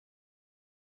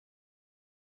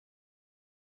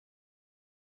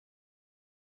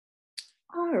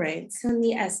All right, so in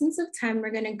the essence of time,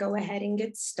 we're gonna go ahead and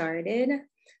get started.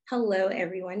 Hello,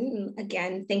 everyone.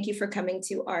 Again, thank you for coming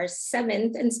to our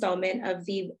 7th installment of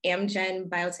the Amgen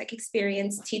Biotech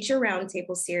Experience Teacher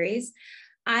Roundtable series.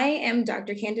 I am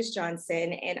Dr. Candace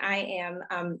Johnson, and I am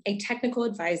a technical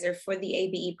advisor for the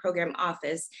ABE program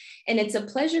office. And it's a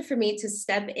pleasure for me to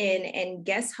step in and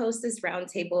guest host this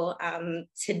roundtable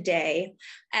today,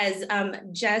 as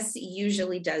Jess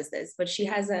usually does this, but she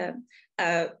has a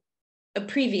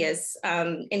previous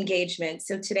engagement.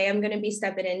 So today I'm going to be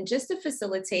stepping in just to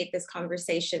facilitate this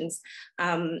conversations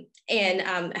and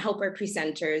help our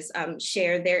presenters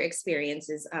share their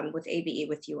experiences with ABE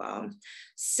with you all.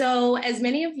 So as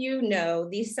many of you know,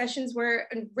 these sessions were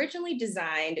originally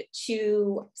designed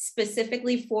to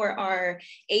specifically for our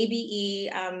ABE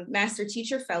Master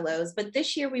Teacher Fellows, but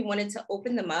this year we wanted to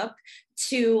open them up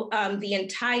to the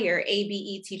entire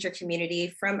ABE teacher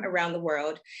community from around the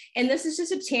world. And this is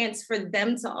just a chance for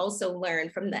them to also learn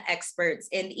from the experts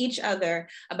and each other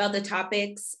about the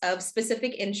topics of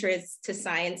specific interests to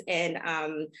science and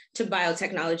to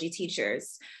biotechnology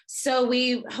teachers. So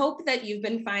we hope that you've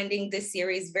been finding this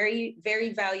series very,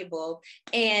 very valuable,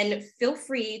 and feel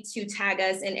free to tag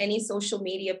us in any social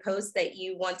media posts that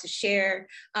you want to share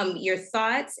your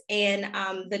thoughts. And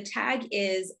the tag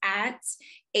is at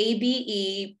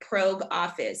ABE Prog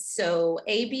Office. So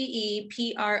ABE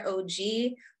PROG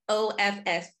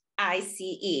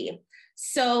OFFICE.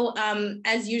 So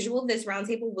as usual, this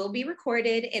roundtable will be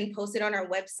recorded and posted on our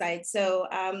website. So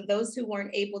those who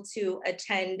weren't able to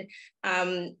attend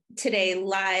today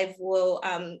live will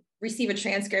receive a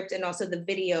transcript and also the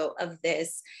video of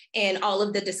this and all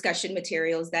of the discussion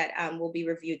materials that will be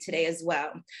reviewed today as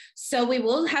well. So we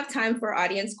will have time for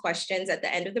audience questions at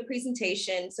the end of the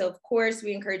presentation. So of course,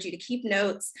 we encourage you to keep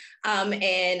notes.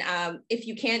 And if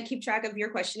you can't keep track of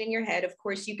your question in your head, of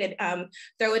course, you could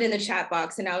throw it in the chat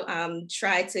box, and I'll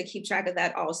try to keep track of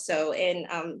that also, and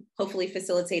hopefully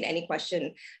facilitate any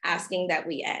question asking that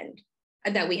we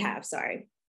have, sorry.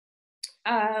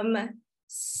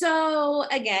 So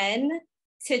again,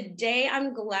 today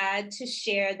I'm glad to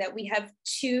share that we have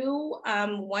two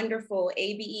wonderful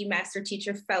ABE Master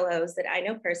Teacher Fellows that I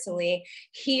know personally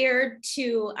here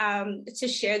to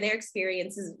share their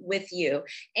experiences with you.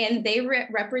 And they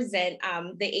represent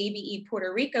the ABE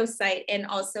Puerto Rico site and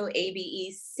also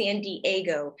ABE San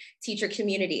Diego teacher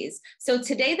communities. So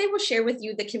today they will share with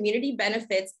you the community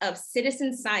benefits of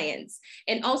citizen science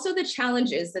and also the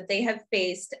challenges that they have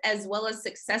faced, as well as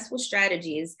successful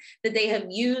strategies that they have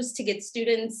used to get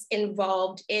students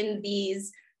involved in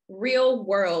these real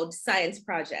world science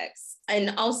projects,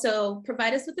 and also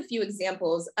provide us with a few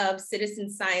examples of citizen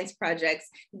science projects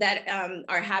that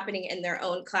are happening in their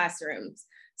own classrooms.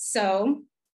 So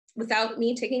without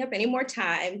me taking up any more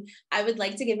time, I would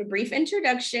like to give a brief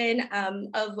introduction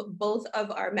of both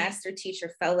of our Master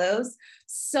Teacher Fellows.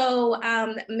 So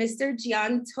Mr.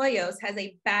 Gian Toyos has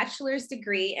a bachelor's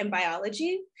degree in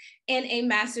biology and a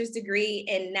master's degree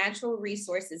in natural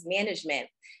resources management.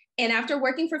 And after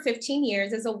working for 15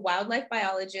 years as a wildlife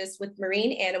biologist with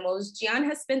marine animals, Gian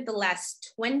has spent the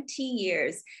last 20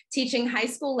 years teaching high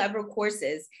school level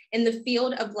courses in the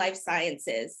field of life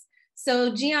sciences.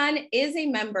 So Gian is a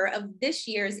member of this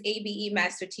year's ABE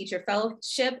Master Teacher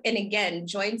Fellowship, and again,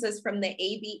 joins us from the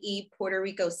ABE Puerto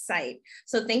Rico site.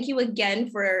 So thank you again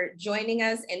for joining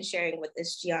us and sharing with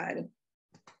us, Gian.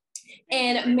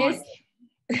 And Miss,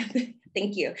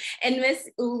 thank you. And Miss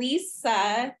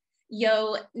Lisa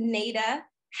Yoneda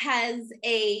is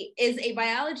a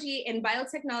biology and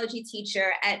biotechnology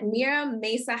teacher at Mira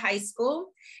Mesa High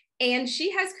School. And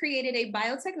she has created a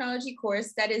biotechnology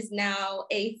course that is now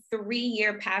a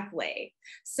 3-year pathway.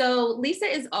 So Lisa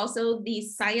is also the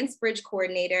Science Bridge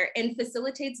Coordinator and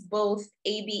facilitates both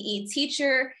ABE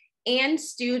teacher and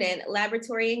student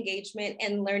laboratory engagement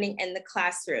and learning in the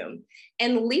classroom.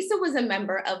 And Lisa was a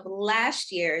member of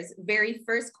last year's very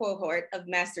first cohort of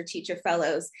Master Teacher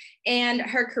Fellows. And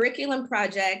her curriculum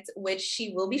project, which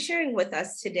she will be sharing with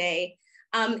us today,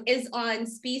 is on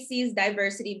species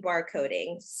diversity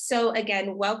barcoding. So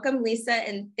again, welcome Lisa,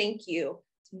 and thank you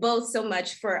both so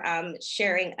much for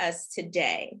sharing us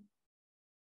today.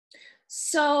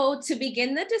 So to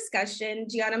begin the discussion,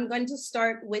 Gian, I'm going to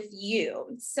start with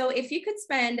you. So if you could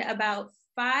spend about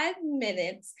 5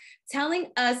 minutes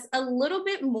telling us a little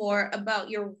bit more about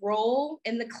your role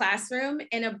in the classroom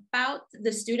and about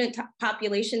the student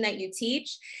population that you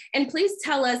teach. And please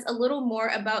tell us a little more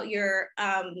about your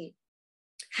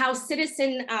how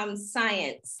citizen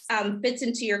science fits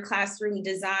into your classroom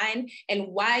design, and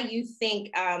why you think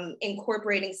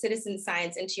incorporating citizen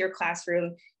science into your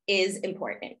classroom is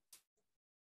important.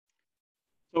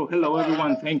 So hello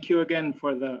everyone. Thank you again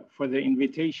for the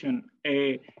invitation.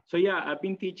 So yeah, I've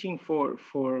been teaching for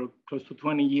close to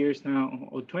 20 years now,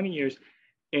 or 20 years,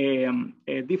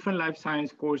 different life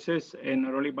science courses,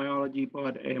 not only biology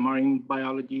but marine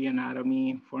biology,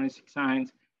 anatomy, forensic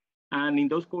science, and in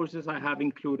those courses I have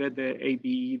included the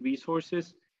ABE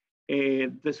resources.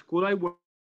 The school I work.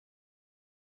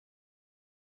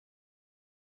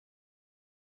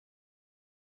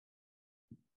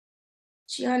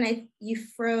 Gian, you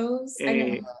froze. I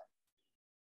know.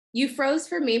 You froze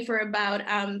for me for about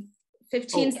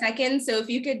 15 seconds. So if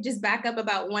you could just back up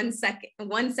about 1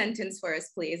 sentence for us,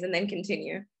 please, and then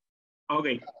continue.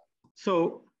 Okay.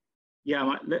 So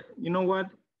yeah, you know what?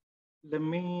 Let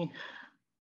me.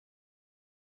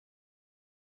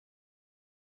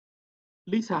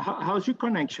 Lisa, how's your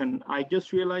connection? I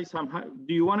just realized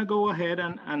do you want to go ahead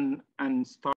and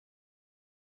start?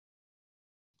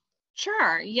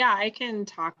 Sure. Yeah, I can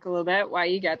talk a little bit while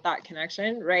you get that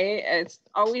connection, right? It's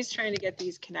always trying to get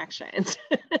these connections.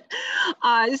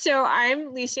 So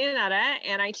I'm Lisa Annetta,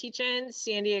 and I teach in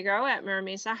San Diego at Mira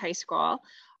Mesa High School.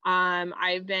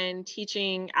 I've been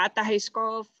teaching at the high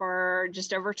school for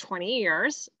just over 20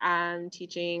 years,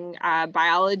 teaching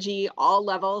biology, all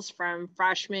levels from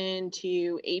freshman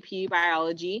to AP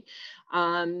biology.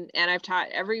 And I've taught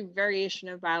every variation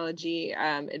of biology,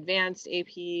 advanced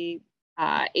AP,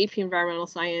 AP environmental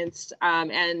science,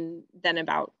 and then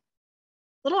about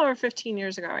a little over 15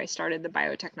 years ago, I started the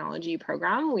biotechnology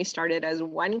program. We started as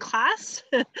one class,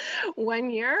 1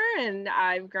 year, and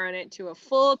I've grown it to a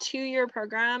full 2-year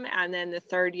program. And then the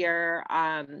third year,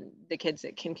 the kids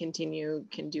that can continue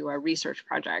can do our research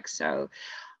projects. So,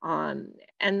 and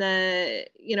I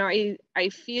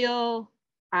feel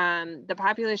the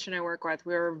population I work with,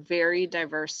 we're a very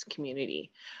diverse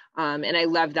community. And I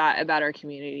love that about our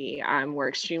community. We're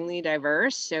extremely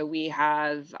diverse. So we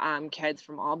have kids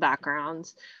from all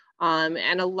backgrounds.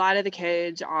 And a lot of the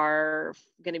kids are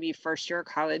going to be first year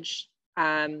college,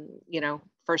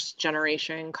 first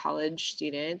generation college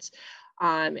students.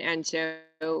 And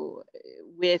so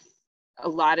with a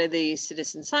lot of the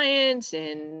citizen science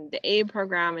and the ABE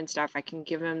program and stuff, I can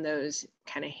give them those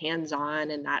kind of hands-on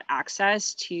and that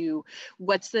access to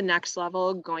what's the next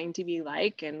level going to be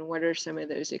like and what are some of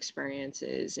those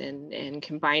experiences, and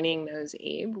combining those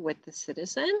ABE with the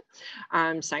citizen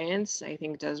science, I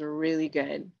think does a really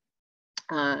good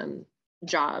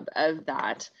job of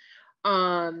that.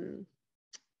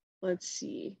 Let's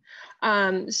see.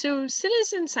 So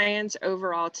citizen science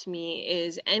overall to me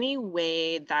is any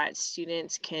way that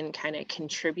students can kind of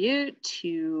contribute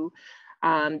to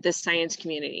the science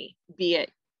community, be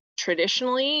it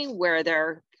traditionally where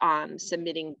they're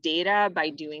submitting data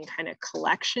by doing kind of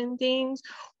collection things,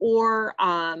 or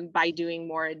by doing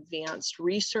more advanced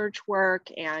research work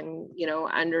and,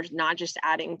 not just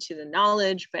adding to the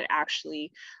knowledge, but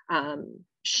actually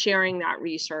sharing that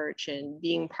research and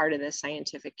being part of the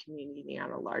scientific community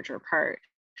on a larger part,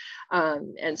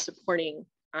 and supporting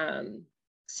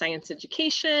science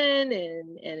education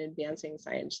and advancing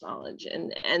science knowledge.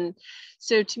 And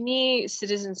so to me,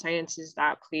 citizen science is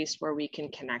that place where we can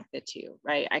connect the two,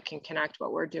 right? I can connect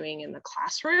what we're doing in the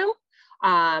classroom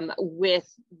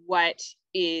with what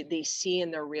they see in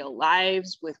their real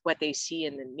lives, with what they see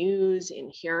in the news,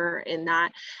 in here, in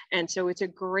that. And so it's a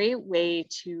great way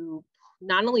to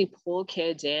not only pull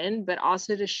kids in, but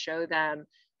also to show them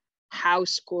how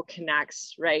school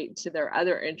connects, right, to their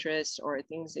other interests or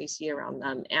things they see around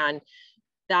them. And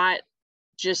that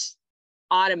just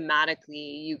automatically,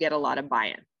 you get a lot of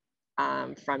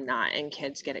buy-in from that, and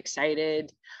kids get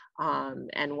excited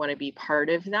and want to be part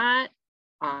of that.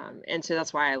 And so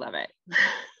that's why I love it.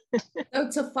 So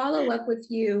to follow up with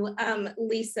you,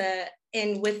 Lisa,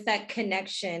 and with that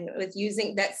connection, with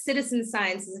using that citizen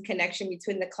science as a connection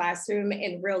between the classroom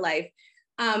and real life,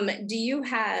 do you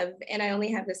have, and I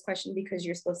only have this question because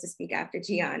you're supposed to speak after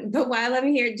Gian, but while I'm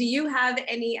here, do you have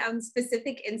any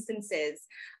specific instances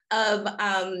of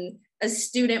a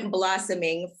student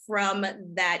blossoming from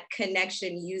that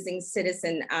connection using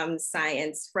citizen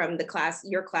science from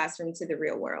your classroom to the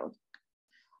real world?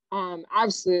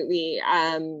 Absolutely.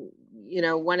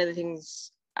 One of the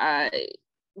things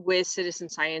with citizen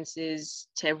science is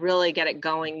to really get it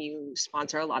going, you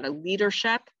sponsor a lot of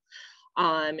leadership.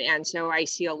 And so I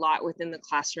see a lot within the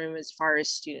classroom as far as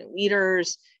student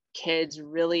leaders, kids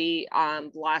really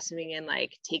blossoming and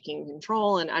like taking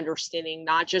control and understanding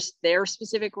not just their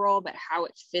specific role, but how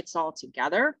it fits all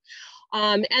together.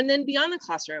 And then beyond the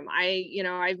classroom,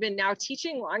 I've been now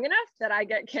teaching long enough that I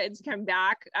get kids come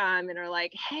back and are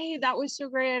like, hey, that was so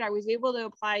great. I was able to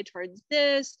apply towards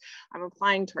this. I'm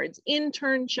applying towards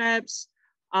internships.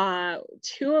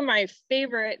 Two of my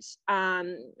favorites,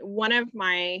 one of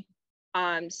my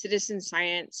citizen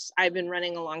science I've been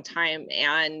running a long time,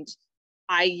 and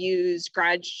I use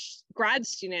grad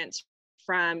students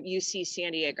from UC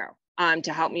San Diego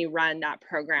to help me run that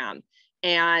program.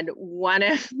 And one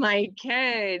of my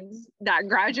kids that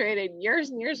graduated years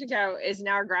and years ago is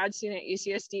now a grad student at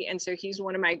UCSD. And so he's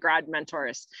one of my grad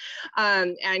mentors.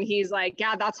 And he's like,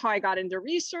 yeah, that's how I got into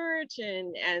research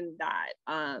and that.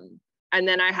 And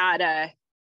then I had a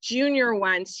junior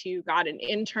once who got an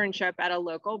internship at a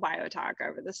local biotech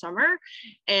over the summer,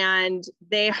 and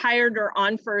they hired her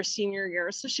on for her senior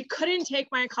year. So she couldn't take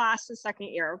my class the second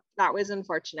year. That was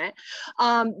unfortunate.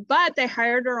 But they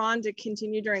hired her on to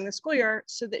continue during the school year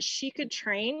so that she could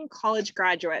train college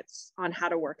graduates on how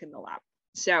to work in the lab.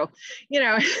 So, you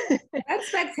know. That's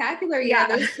spectacular. Yeah,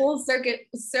 those full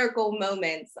circle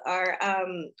moments are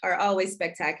always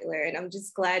spectacular. And I'm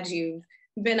just glad you've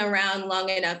been around long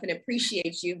enough, and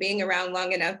appreciate you being around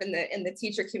long enough in the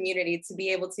teacher community to be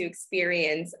able to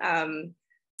experience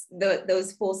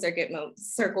those full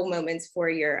circle moments for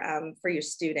your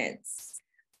students.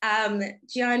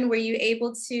 John, were you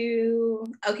able to?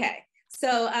 Okay,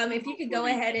 so if you could go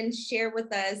ahead and share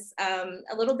with us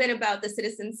a little bit about the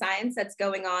citizen science that's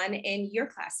going on in your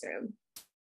classroom.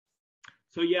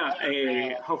 So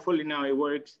yeah, hopefully now it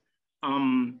works.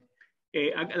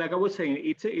 Like I was saying,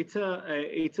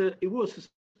 it was a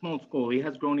small school. It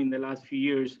has grown in the last few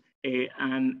years,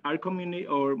 and our community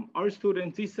or our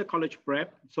students is a college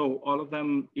prep, so all of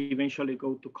them eventually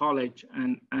go to college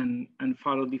and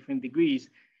follow different degrees.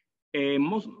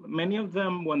 Many of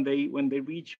them, when they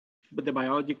reach the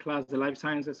biology class, the life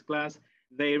sciences class,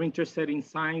 they're interested in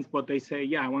science, but they say,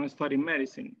 yeah, I want to study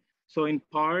medicine. So in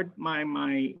part,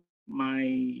 my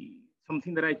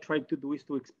something that I try to do is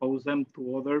to expose them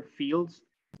to other fields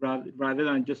rather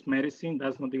than just medicine.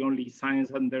 That's not the only science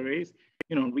that there is.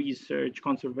 You know, research,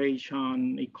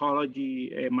 conservation,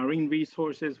 ecology, marine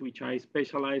resources, which I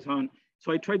specialize on.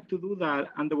 So I try to do that.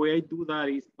 And the way I do that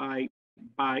is by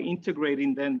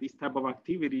integrating then these type of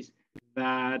activities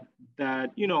that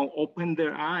you know, open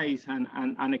their eyes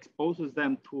and exposes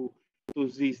them to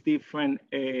these different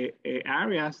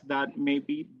areas that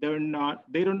maybe they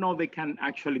don't know they can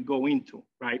actually go into,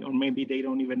 right? Or maybe they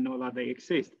don't even know that they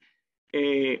exist.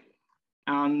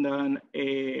 And then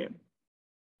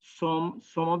some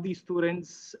of these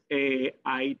students,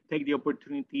 I take the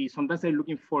opportunity, sometimes they're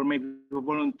looking for maybe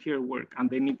volunteer work and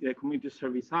they need the community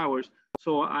service hours.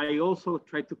 So I also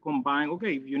try to combine,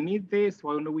 okay, if you need this,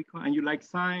 why don't we, and you like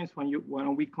science, why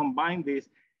don't we combine this?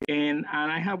 And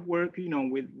I have worked, you know,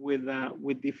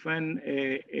 with different,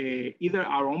 either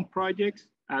our own projects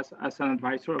as an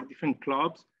advisor of different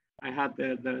clubs. I had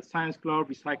the science club,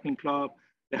 recycling club,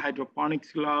 the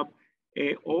hydroponics club,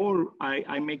 or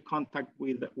I make contact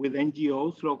with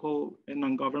NGOs, local and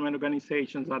non-government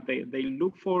organizations that they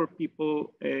look for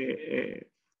people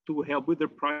to help with their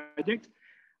projects.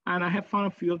 And I have found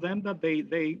a few of them that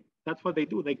that's what they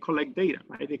do. They collect data,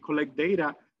 right? They collect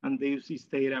data and they use this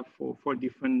data for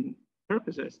different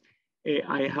purposes.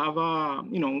 I have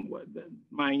you know,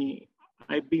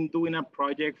 I've been doing a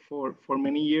project for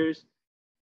many years.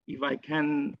 If I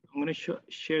can, I'm going to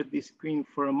share this screen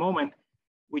for a moment,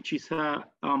 which is a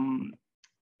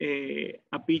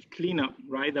beach cleanup,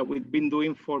 right? That we've been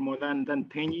doing for more than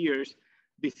 10 years.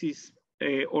 This is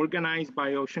organized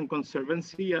by Ocean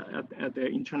Conservancy at the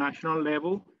international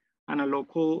level, and a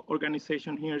local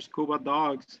organization here, Scuba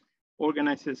Dogs,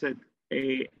 organizes it.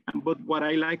 But what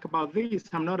I like about this,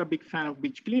 I'm not a big fan of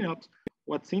beach cleanups.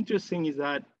 What's interesting is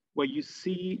that what you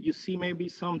see maybe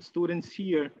some students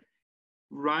here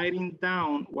writing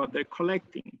down what they're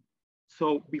collecting.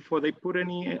 So before they put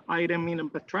any item in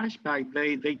a trash bag,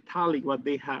 they tally what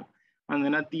they have. And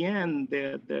then at the end,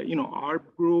 you know, our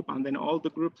group and then all the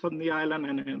groups on the island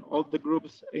and then all the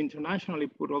groups internationally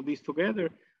put all these together.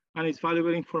 And it's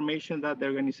valuable information that the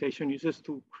organization uses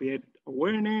to create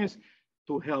awareness,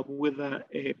 to help with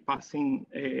passing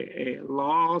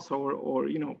laws or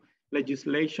you know,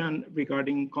 legislation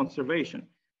regarding conservation.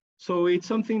 So it's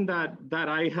something that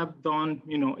I have done,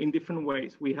 you know, in different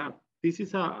ways. This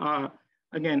is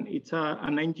again, it's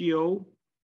an NGO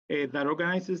that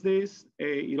organizes this.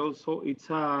 It's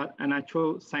an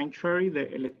actual sanctuary, the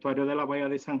Estuario de la Bahía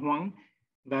de San Juan,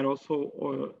 that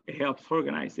also helps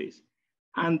organize this.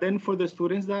 And then for the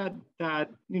students that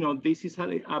you know, this is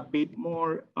a bit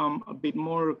more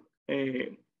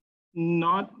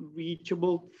not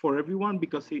reachable for everyone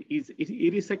because it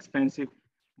is expensive,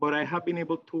 but I have been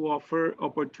able to offer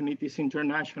opportunities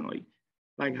internationally.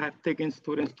 Like I've taken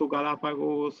students to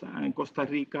Galapagos and Costa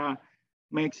Rica,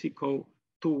 Mexico,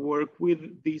 to work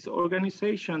with this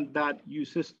organization that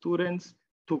uses students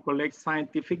to collect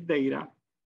scientific data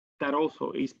that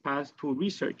also is passed to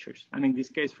researchers. And in this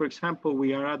case, for example,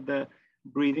 we are at the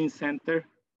breeding center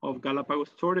of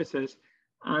Galapagos tortoises,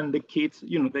 and the kids,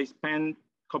 they spend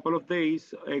a couple of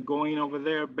days going over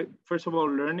there, but first of all,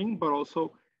 learning, but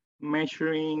also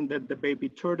measuring the baby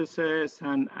tortoises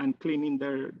and cleaning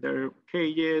their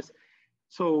cages.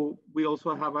 So we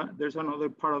also have, there's another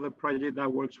part of the project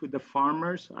that works with the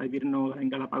farmers. I didn't know that in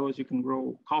Galapagos you can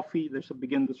grow coffee. There's a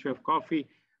big industry of coffee,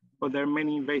 but there are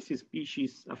many invasive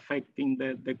species affecting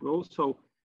the growth. So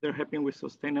they're helping with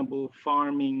sustainable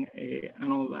farming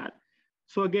and all that.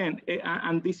 So again,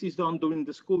 and this is done during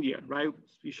the school year, right?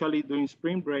 Usually during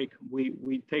spring break,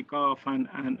 we take off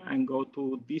and go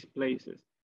to these places.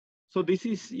 So this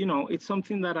is, it's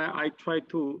something that I try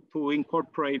to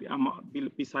incorporate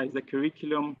besides the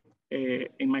curriculum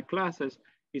in my classes.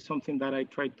 Is something that I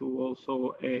try to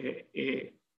also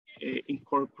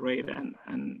incorporate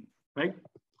and right?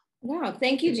 Wow,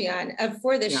 thank you, Gian,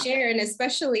 for the share, and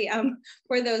especially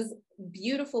for those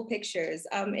beautiful pictures,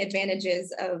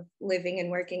 advantages of living and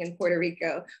working in Puerto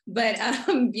Rico, but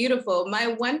beautiful. My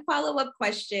one follow-up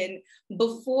question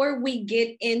before we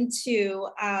get into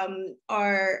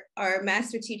our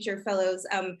Master Teacher Fellows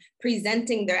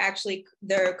presenting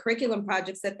their curriculum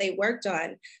projects that they worked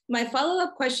on. My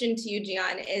follow-up question to you,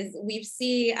 Gian, is we've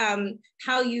seen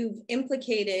how you've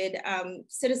implicated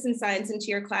citizen science into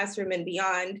your classroom and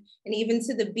beyond, and even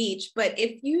to the beach, but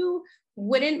if you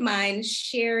wouldn't mind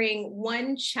sharing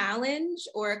one challenge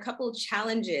or a couple of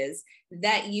challenges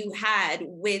that you had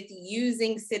with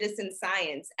using citizen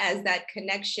science as that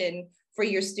connection for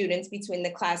your students between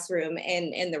the classroom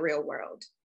and the real world.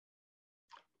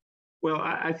 Well,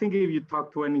 I think if you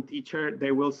talk to any teacher,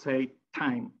 they will say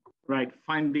time, right?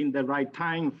 Finding the right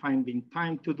time, finding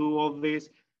time to do all this,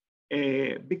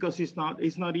 because it's not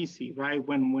easy, right?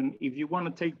 If you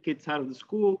want to take kids out of the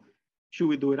school, should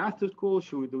we do it after school?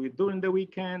 Should we do it during the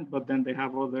weekend? But then they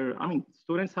have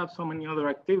students have so many other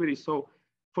activities. So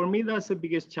for me, that's the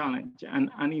biggest challenge. And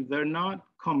if they're not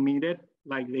committed,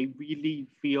 like they really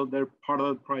feel they're part of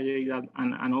the project,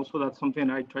 and also that's something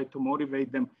I try to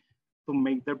motivate them to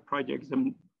make their projects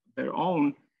their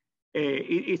own,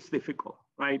 it's difficult,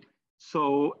 right?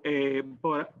 So,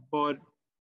 but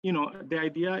the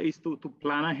idea is to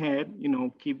plan ahead,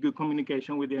 keep good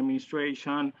communication with the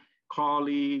administration,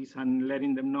 colleagues, and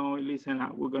letting them know, listen,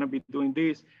 we're going to be doing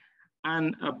this.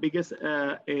 And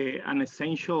an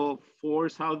essential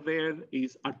force out there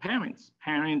is our parents.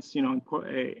 Parents,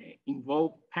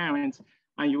 involve parents,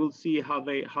 and you will see how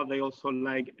they also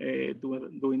like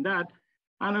doing that.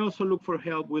 And I also look for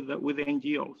help with the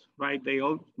NGOs, right? They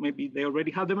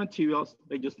already have the materials,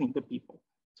 they just need the people.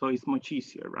 So it's much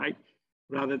easier, right?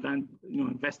 Rather than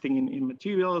investing in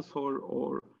materials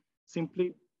or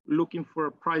simply looking for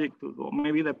a project to do.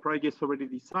 Maybe the project's already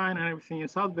designed and everything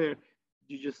is out there.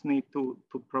 You just need to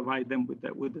provide them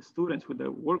with the students, with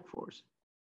the workforce.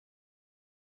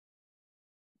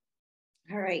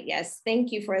 All right, yes,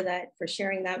 thank you for that, for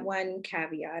sharing that one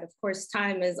caveat. Of course,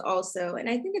 time is also, and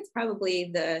I think it's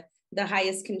probably the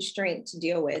highest constraint to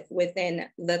deal with within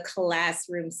the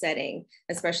classroom setting,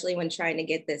 especially when trying to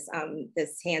get this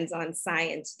hands-on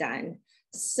science done.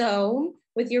 So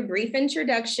with your brief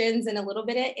introductions and a little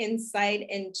bit of insight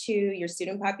into your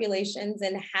student populations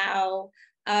and how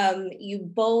you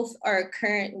both are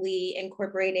currently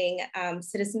incorporating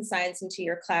citizen science into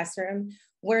your classroom,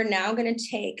 we're now going to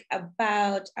take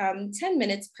about 10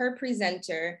 minutes per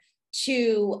presenter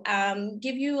to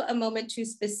give you a moment to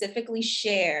specifically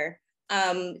share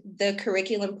the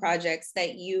curriculum projects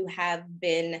that you have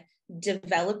been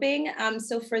developing.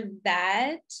 So for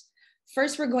that,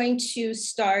 first, we're going to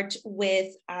start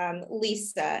with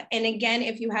Lisa. And again,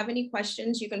 if you have any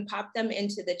questions, you can pop them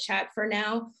into the chat for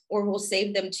now, or we'll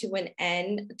save them to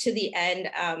the end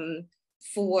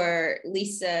for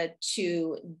Lisa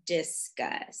to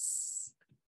discuss.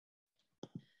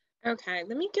 Okay,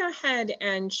 let me go ahead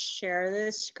and share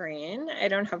this screen. I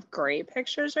don't have great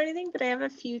pictures or anything, but I have a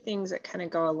few things that kind of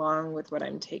go along with what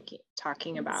I'm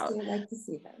talking about. I'd like to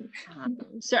see them.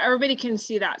 So everybody can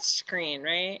see that screen,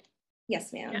 right?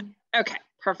 Yes, ma'am. Yeah. Okay,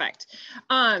 perfect.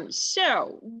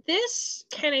 So this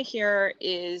kind of here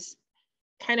is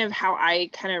kind of how I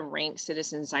kind of rank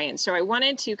citizen science. So I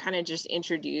wanted to kind of just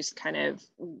introduce kind of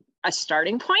a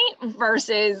starting point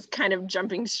versus kind of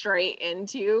jumping straight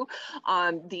into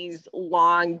these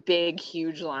long, big,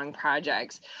 huge, long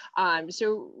projects.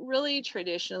 So really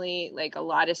traditionally, like a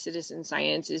lot of citizen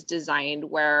science is designed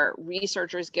where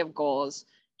researchers give goals,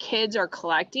 kids are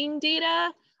collecting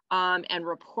data, and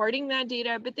reporting that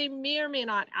data, but they may or may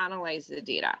not analyze the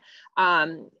data.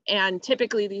 And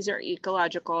typically these are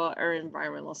ecological or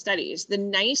environmental studies. The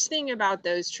nice thing about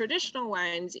those traditional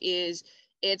ones is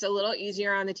it's a little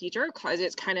easier on the teacher because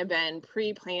it's kind of been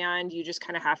pre-planned. You just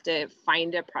kind of have to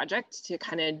find a project to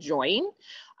kind of join.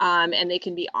 And they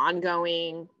can be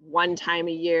ongoing, one time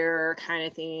a year kind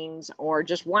of things, or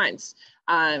just once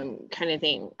kind of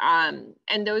thing.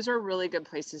 And those are really good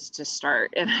places to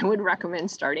start. And I would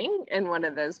recommend starting in one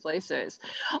of those places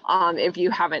if you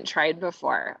haven't tried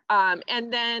before.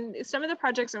 And then some of the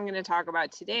projects I'm going to talk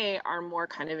about today are more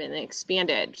kind of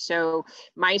expanded. So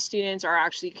my students are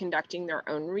actually conducting their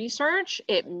own research.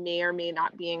 It may or may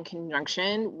not be in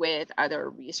conjunction with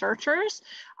other researchers,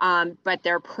 but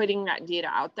they're putting that data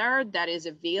out there that is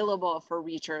available for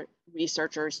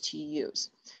researchers to use,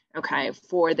 okay,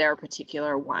 for their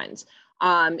particular ones.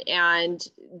 And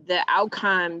the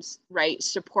outcomes, right,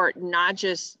 support not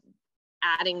just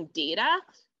adding data,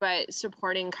 but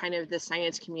supporting kind of the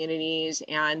science communities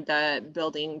and the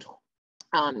building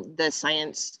the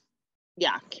science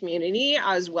community,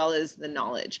 as well as the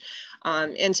knowledge.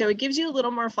 And so it gives you a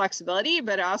little more flexibility,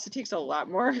 but it also takes a lot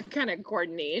more kind of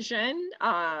coordination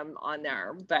on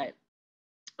there. But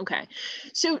okay,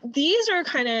 so these are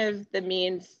kind of the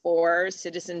main 4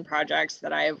 citizen projects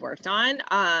that I have worked on.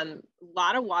 A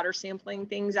lot of water sampling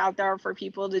things out there for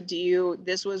people to do.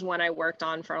 This was one I worked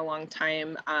on for a long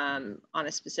time on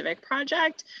a specific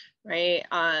project, right?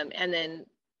 And then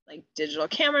like digital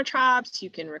camera traps, you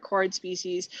can record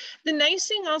species. The nice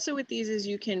thing also with these is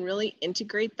you can really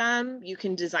integrate them. You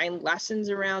can design lessons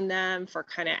around them for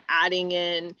kind of adding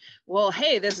in, well,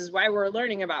 hey, this is why we're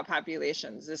learning about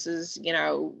populations. This is, you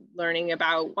know, learning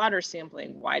about water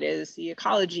sampling. Why does the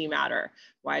ecology matter?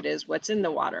 Why does what's in the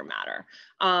water matter?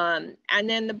 And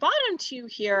then the bottom 2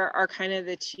 here are kind of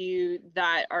the 2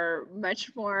 that are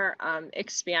much more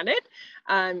expanded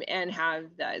and have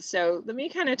that. So let me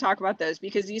kind of talk about those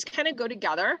because these kind of go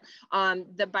together.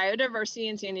 The biodiversity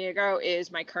in San Diego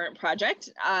is my current project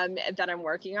that I'm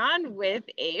working on with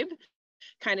ABE,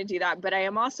 kind of do that, but I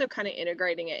am also kind of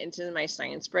integrating it into my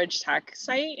Science Bridge Tech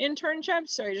site internship.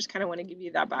 So I just kind of want to give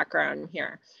you that background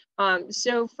here.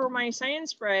 So for my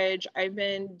Science Bridge, I've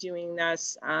been doing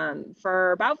this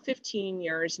for about 15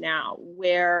 years now,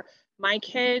 where my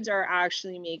kids are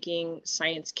actually making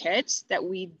science kits that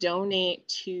we donate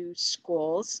to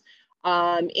schools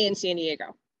in San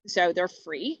Diego. So they're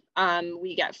free.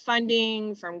 We get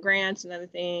funding from grants and other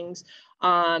things.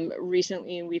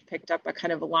 Recently, we've picked up a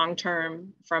kind of a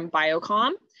long-term from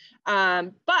Biocom.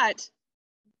 But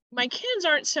my kids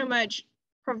aren't so much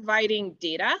providing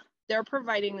data, they're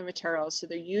providing the materials. So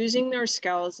they're using their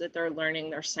skills that they're learning,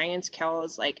 their science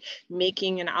skills, like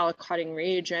making and aliquoting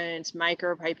reagents,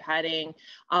 micropipetting,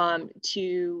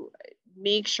 to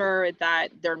make sure that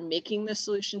they're making the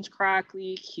solutions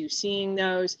correctly, QCing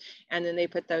those, and then they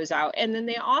put those out. And then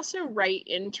they also write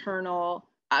internal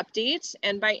updates.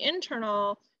 And by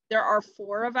internal, there are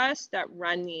 4 of us that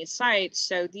run these sites.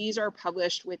 So these are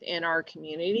published within our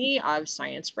community of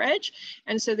Science Bridge.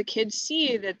 And so the kids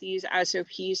see that these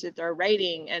SOPs that they're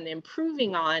writing and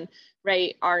improving on,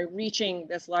 right, are reaching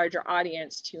this larger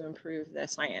audience to improve the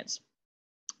science.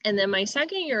 And then my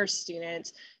second year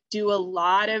students do a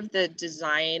lot of the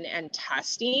design and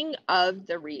testing of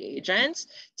the reagents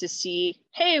to see,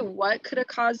 hey, what could have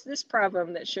caused this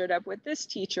problem that showed up with this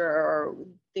teacher, or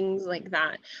things like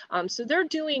that. So they're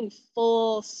doing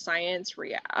full science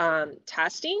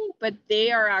testing, but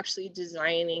they are actually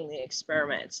designing the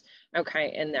experiments,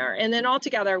 okay, in there. And then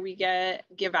altogether, we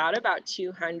give out about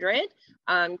 200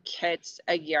 kits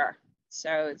a year.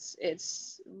 So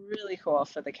it's really cool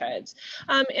for the kids.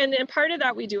 And part of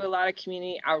that, we do a lot of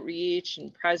community outreach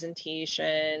and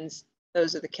presentations.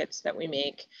 Those are the kits that we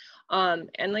make.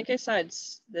 And like I said,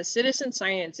 the citizen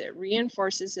science, it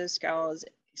reinforces those skills.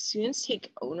 Students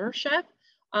take ownership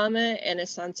and a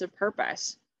sense of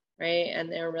purpose, right?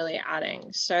 And they're really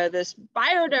adding. So this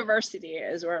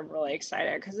biodiversity is where I'm really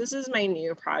excited, because this is my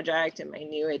new project and my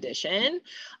new addition.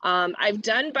 I've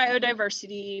done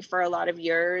biodiversity for a lot of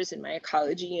years in my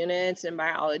ecology units and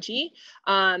biology,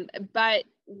 but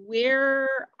where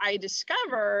I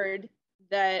discovered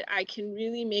that I can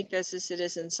really make this a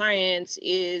citizen science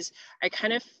is I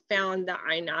kind of found the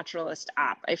iNaturalist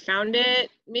app. I found it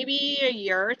maybe a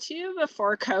year or 2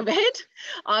 before COVID,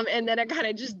 and then it kind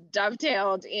of just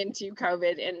dovetailed into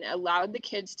COVID and allowed the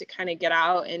kids to kind of get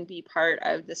out and be part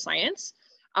of the science,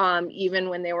 even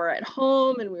when they were at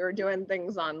home and we were doing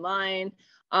things online.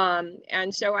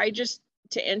 And so I just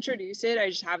to introduce it, I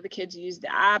just have the kids use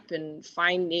the app and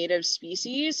find native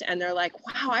species. And they're like,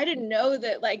 wow, I didn't know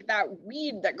that like that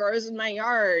weed that grows in my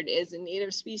yard is a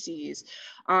native species.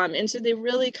 And so they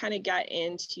really kind of get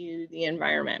into the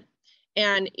environment.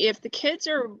 And if the kids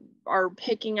are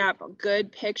picking up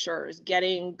good pictures,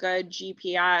 getting good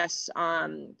GPS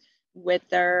with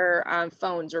their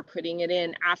phones or putting it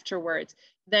in afterwards,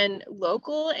 then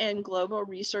local and global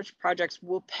research projects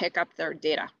will pick up their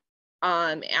data.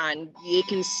 And you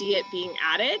can see it being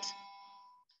added.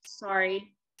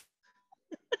 Sorry.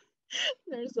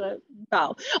 There's a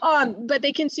bell. But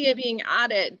they can see it being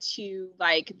added to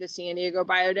like the San Diego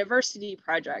Biodiversity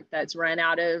Project that's run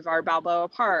out of our Balboa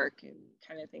Park and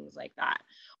kind of things like that.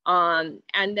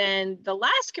 And then the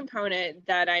last component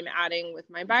that I'm adding with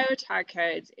my biotech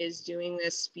kids is doing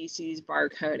this species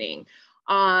barcoding.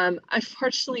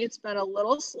 Unfortunately, it's been a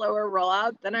little slower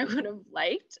rollout than I would have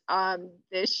liked.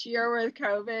 This year with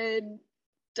COVID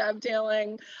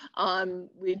dovetailing,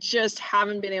 we just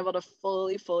haven't been able to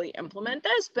fully implement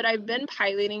this, but I've been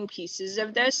piloting pieces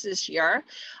of this year.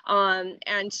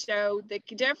 And so the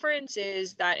difference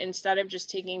is that instead of just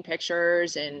taking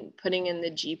pictures and putting in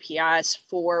the GPS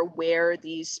for where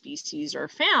these species are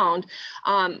found,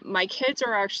 my kids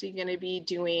are actually going to be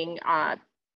doing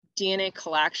DNA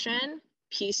collection,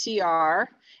 PCR,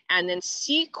 and then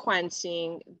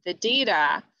sequencing the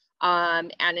data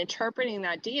and interpreting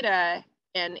that data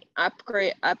and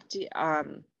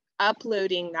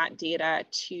uploading that data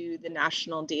to the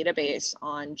national database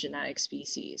on genetic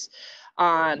species.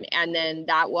 And then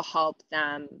that will help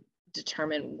them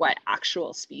determine what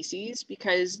actual species,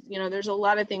 because, you know, there's a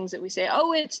lot of things that we say,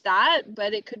 oh, it's that,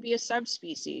 but it could be a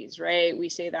subspecies, right? We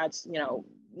say that's, you know,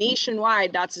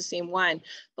 nationwide, that's the same one,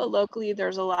 but locally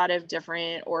there's a lot of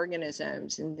different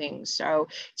organisms and things. So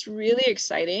it's really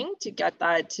exciting to get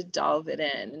that, to delve it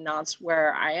in, and that's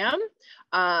where I am.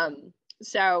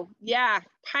 So yeah,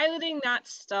 piloting that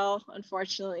still,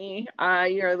 unfortunately, a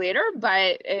year later,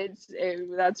 but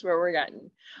that's where we're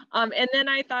getting. And then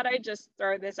I thought I'd just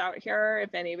throw this out here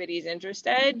if anybody's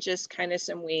interested, just kind of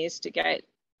some ways to get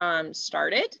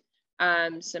started.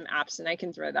 Some apps, and I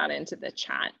can throw that into the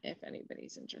chat if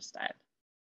anybody's interested.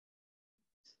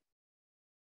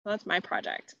 Well, that's my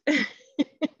project.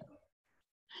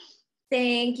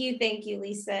 Thank you,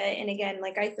 Lisa. And again,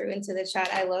 like I threw into the chat,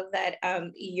 I love that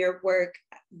your work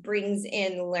brings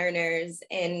in learners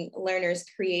and learners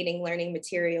creating learning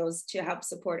materials to help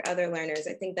support other learners.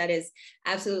 I think that is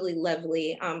absolutely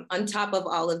lovely, on top of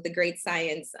all of the great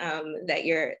science that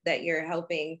you're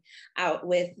helping out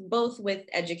with, both with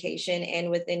education and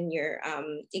within your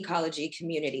ecology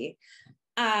community.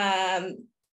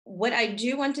 What I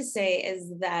do want to say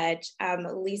is that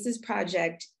Lisa's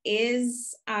project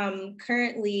is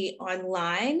currently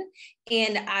online,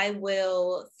 and I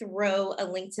will throw a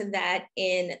link to that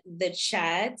in the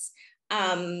chat.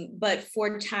 But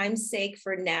for time's sake,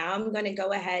 for now, I'm going to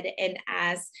go ahead and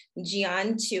ask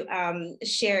Gian to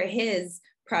share his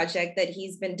project that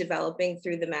he's been developing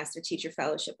through the Master Teacher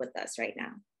Fellowship with us right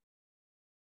now.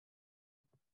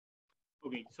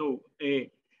 Okay, so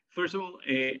first of all,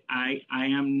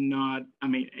 I'm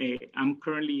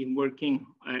currently working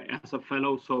as a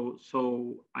fellow,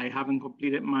 so I haven't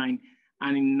completed mine,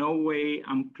 and in no way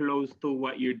I'm close to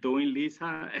what you're doing,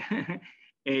 Lisa.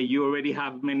 You already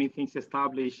have many things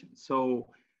established, so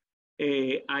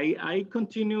I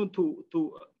continue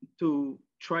to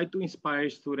try to inspire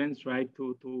students, right,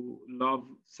 to love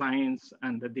science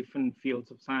and the different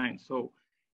fields of science. So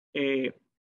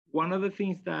one of the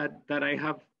things that I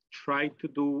have tried to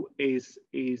do is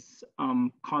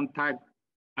contact,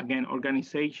 again,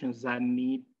 organizations that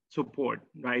need support,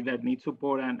 right? That need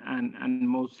support and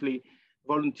mostly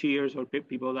volunteers or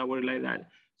people that work like that.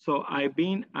 So I've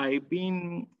been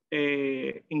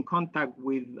in contact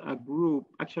with a group,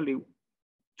 actually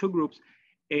 2 groups.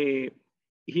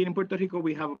 Here in Puerto Rico,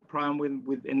 we have a problem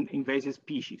with invasive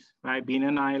species, right? Being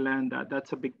an island,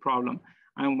 that's a big problem.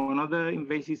 And one of the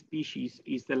invasive species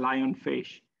is the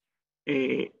lionfish.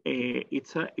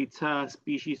 It's a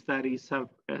species that is a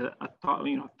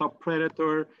top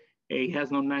predator. It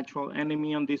has no natural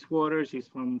enemy on these waters. It's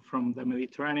from the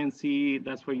Mediterranean Sea.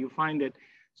 That's where you find it.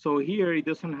 So here it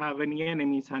doesn't have any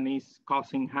enemies, and it's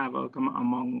causing havoc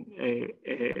among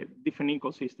different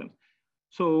ecosystems.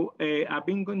 So I've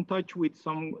been in touch with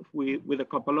a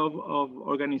couple of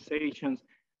organizations,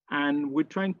 and we're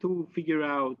trying to figure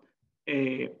out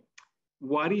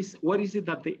what is it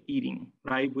that they're eating,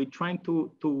 right? We're trying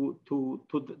to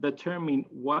determine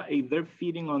if they're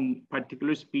feeding on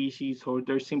particular species or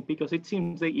they're because it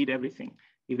seems they eat everything.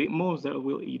 If it moves, they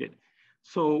will eat it.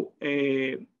 So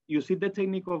you see the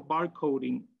technique of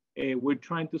barcoding we're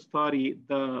trying to study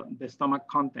the stomach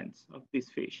contents of this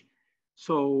fish.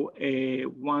 So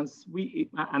once we,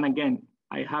 and again,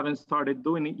 I haven't started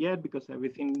doing it yet because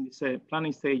everything is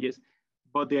planning stages,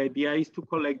 but the idea is to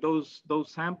collect those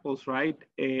samples, right?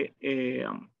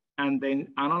 And then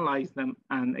analyze them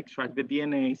and extract the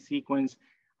DNA sequence,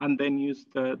 and then use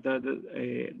the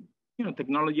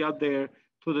technology out there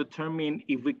to determine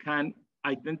if we can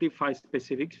identify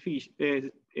specific fish,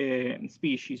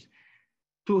 species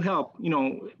to help,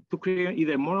 to create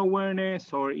either more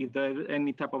awareness, or if there's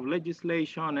any type of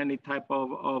legislation, any type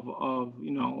of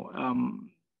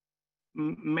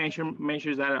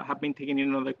measures that have been taken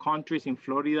in other countries. In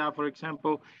Florida, for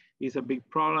example, is a big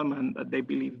problem, and they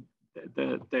believe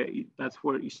that's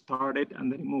where it started,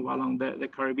 and then move along the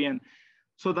Caribbean.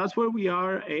 So that's where we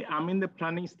are. I'm in the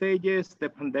planning stages. The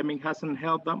pandemic hasn't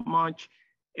helped that much.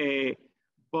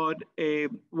 But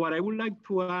what I would like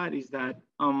to add is that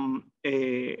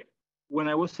when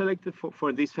I was selected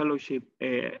for this fellowship,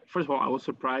 first of all, I was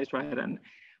surprised, right?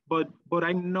 But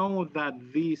I know that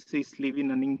this is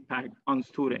leaving an impact on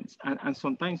students. And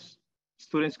sometimes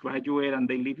students graduate and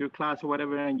they leave your class or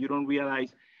whatever, and you don't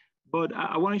realize. But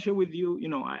I want to share with you,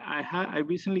 I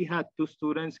recently had 2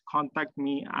 students contact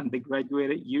me, and they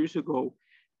graduated years ago,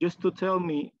 just to tell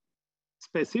me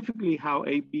specifically how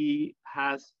ABE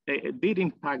did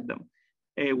impact them.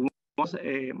 I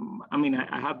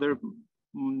have their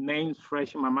names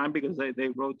fresh in my mind because they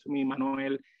wrote to me,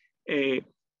 Manuel. He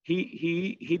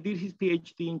did his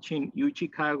PhD in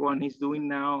Chicago, and he's doing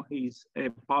now his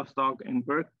postdoc in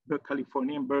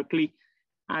California, in Berkeley.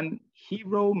 And he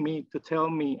wrote me to tell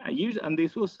me, and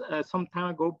this was some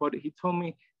time ago, but he told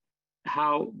me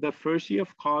how the first year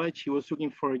of college, he was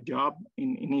looking for a job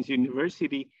in his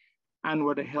university, and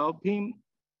what helped him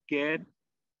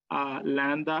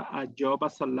land a job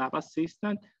as a lab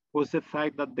assistant was the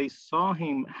fact that they saw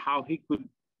him how he could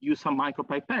use a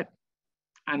micropipette.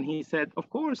 And he said, of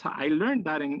course, I learned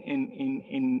that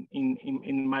in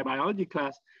my biology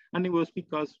class. And it was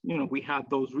because, we had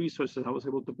those resources. I was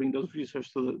able to bring those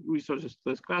resources to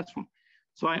this classroom.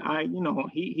 So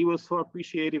he was so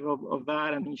appreciative of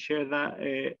that, and he shared that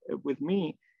with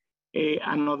me.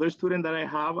 Another student that I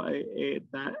have,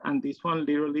 and this one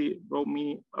literally wrote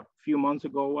me a few months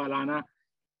ago, Alana.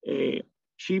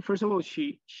 She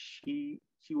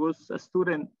was a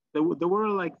student. There were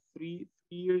like 3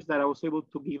 years that I was able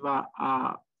to give a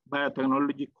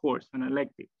biotechnology course, an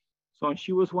elective. So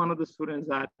she was one of the students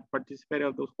that participated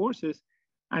in those courses,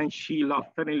 and she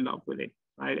fell in love with it,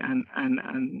 right? And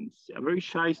a very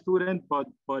shy student, but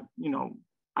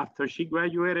after she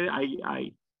graduated,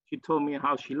 she told me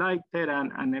how she liked it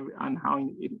and how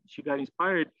she got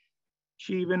inspired.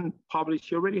 She even published.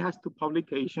 She already has 2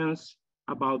 publications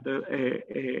about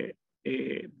the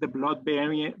blood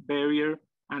barrier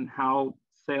and how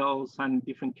cells and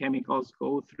different chemicals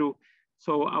go through.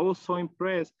 So I was so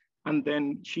impressed. And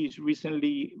then she's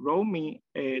recently wrote me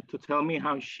to tell me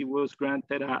how she was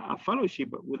granted a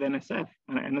fellowship with NSF,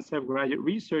 an NSF graduate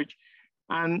research.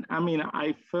 And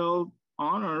I felt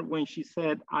honored when she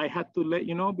said, I had to let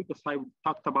you know because I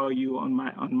talked about you on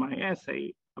my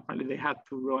essay. Apparently they had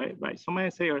to write some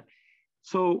essay.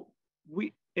 So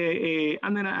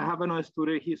and then I have another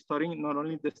student. He's studying not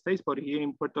only in the States, but here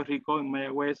in Puerto Rico, in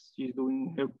Maya West. She's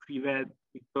doing her pre-vet,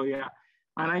 Victoria.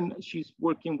 And she's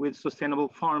working with sustainable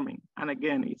farming. And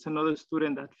again, it's another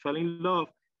student that fell in love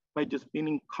by just being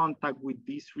in contact with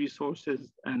these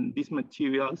resources and these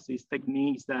materials, these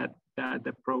techniques that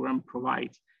the program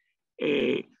provides.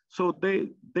 So they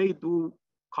do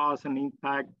cause an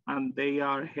impact, and they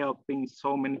are helping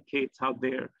so many kids out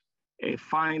there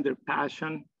find their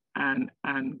passion and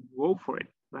go for it,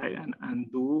 right?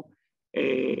 And do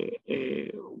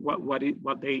what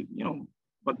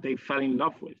they fell in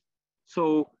love with.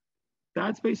 So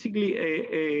that's basically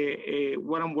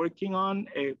what I'm working on,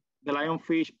 the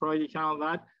Lionfish project and all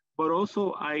that. But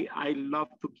also I love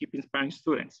to keep inspiring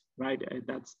students, right?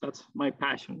 That's my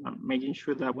passion. I'm making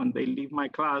sure that when they leave my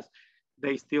class,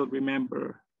 they still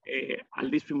remember, at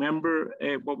least remember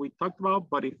what we talked about,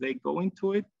 but if they go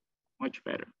into it, much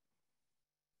better.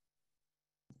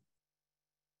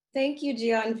 Thank you,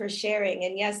 Gian, for sharing.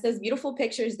 And yes, those beautiful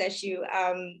pictures that you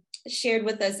shared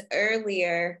with us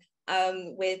earlier,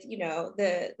 with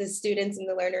the students and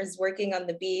the learners working on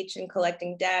the beach and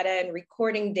collecting data and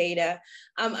recording data.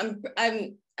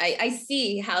 I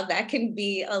see how that can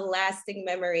be a lasting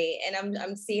memory, and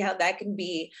I'm see how that can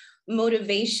be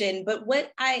motivation. But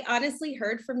what I honestly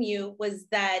heard from you was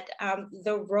that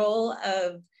the role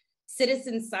of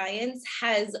citizen science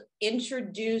has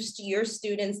introduced your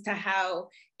students to how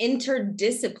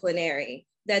interdisciplinary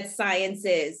science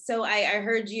is. So I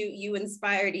heard you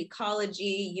inspired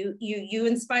ecology, you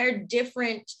inspired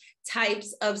different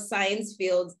types of science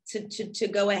fields to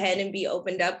go ahead and be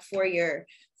opened up for your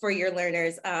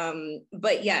learners.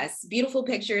 But yes, beautiful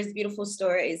pictures, beautiful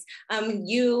stories.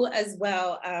 You as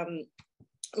well,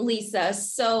 Lisa.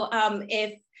 So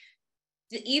if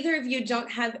either of you don't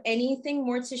have anything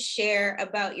more to share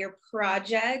about your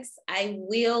projects, I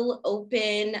will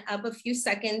open up a few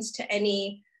seconds to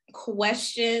any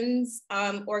questions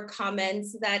or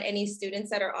comments that any students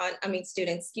that are on,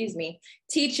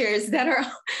 teachers that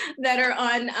are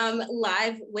on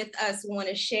live with us want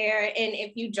to share. And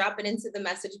if you drop it into the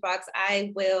message box,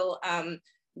 I will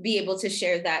be able to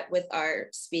share that with our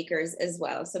speakers as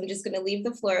well. So I'm just going to leave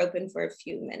the floor open for a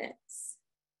few minutes.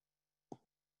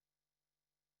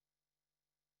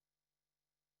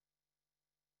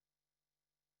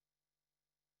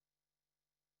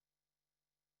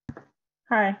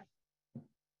 Hi.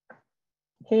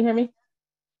 Can you hear me?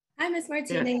 Hi, Ms.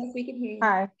 Martina. Yes. Yes, we can hear you.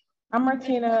 Hi, I'm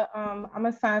Martina. I'm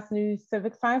a Science News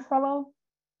Civic Science Fellow,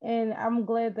 and I'm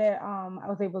glad that I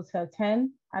was able to attend.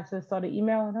 I just saw the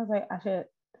email and I was like, I should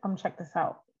check this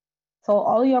out. So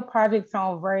all of your projects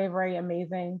sound very, very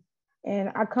amazing.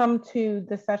 And I come to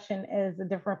this session as a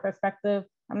different perspective.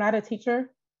 I'm not a teacher,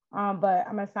 but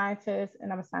I'm a scientist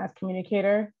and I'm a science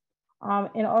communicator.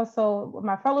 And also with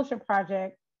my fellowship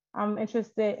project, I'm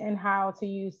interested in how to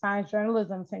use science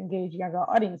journalism to engage younger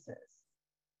audiences.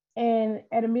 And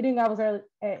at a meeting I was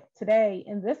at today,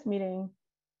 in this meeting,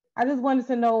 I just wanted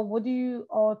to know, what do you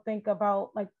all think about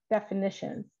like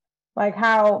definitions? Like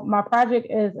how my project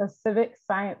is a civic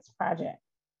science project,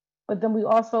 but then we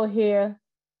also hear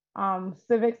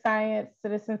civic science,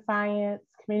 citizen science,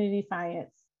 community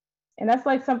science. And that's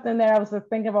like something that I was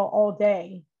thinking about all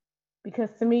day, because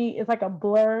to me, it's like a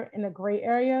blur in a gray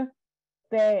area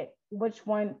that which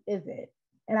one is it?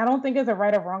 And I don't think it's a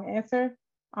right or wrong answer,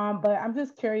 but I'm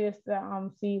just curious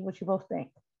to see what you both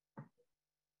think.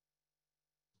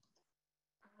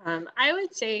 I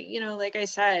would say, you know, like I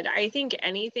said, I think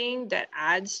anything that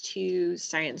adds to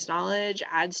science knowledge,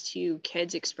 adds to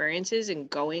kids' experiences and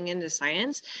going into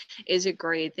science is a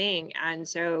great thing. And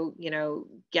so, you know,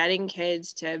 getting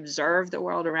kids to observe the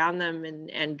world around them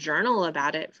and journal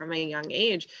about it from a young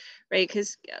age, right?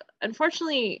 Because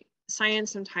unfortunately,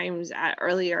 science sometimes at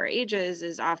earlier ages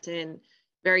is often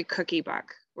very cookie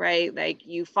book, right? Like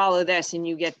you follow this and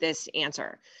you get this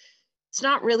answer. It's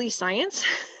not really science.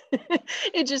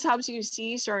 It just helps you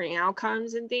see certain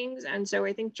outcomes and things. And so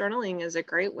I think journaling is a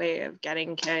great way of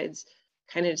getting kids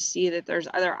kind of to see that there's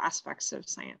other aspects of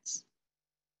science.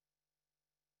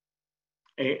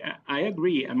 I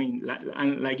agree. I mean,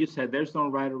 like you said, there's no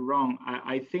right or wrong.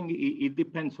 I think it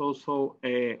depends also.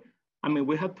 I mean,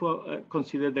 we have to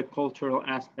consider the cultural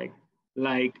aspect.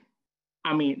 Like,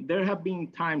 I mean, there have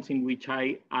been times in which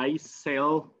I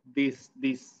sell this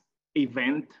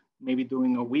event, maybe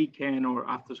during a weekend or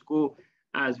after school,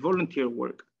 as volunteer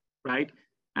work, right?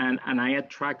 And I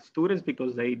attract students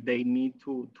because they need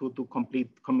to complete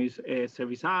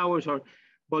service hours,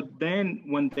 but then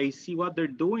when they see what they're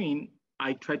doing,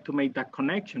 I try to make that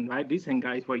connection, right? Listen,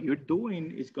 guys, what you're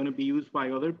doing is going to be used by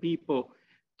other people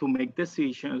to make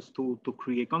decisions, to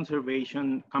create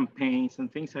conservation campaigns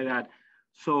and things like that.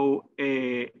 So,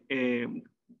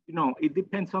 you know, it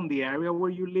depends on the area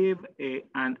where you live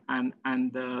and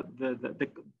the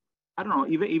I don't know,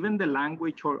 even the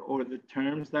language or the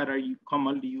terms that are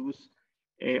commonly used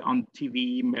on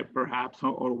TV, perhaps,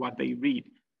 or what they read.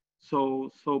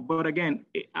 So, but again,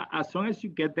 as long as you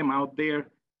get them out there,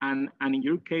 and in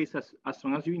your case, as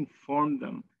long as you inform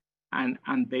them,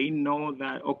 and they know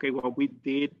that, okay, what we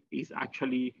did is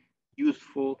actually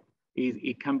useful,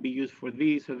 it can be used for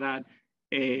this or that.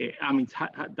 I mean,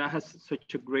 that has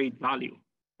such a great value,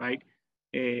 right?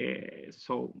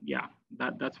 So yeah,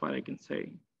 that's what I can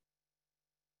say.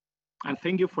 And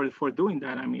thank you for doing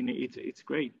that. I mean, it's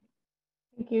great.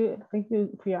 Thank you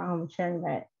for your sharing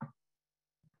that.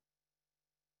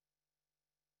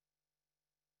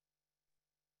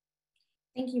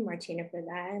 Thank you, Martina, for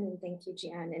that. And thank you,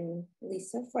 Gian and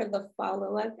Lisa, for the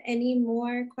follow-up. Any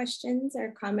more questions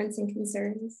or comments and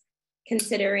concerns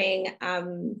considering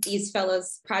these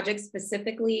fellows projects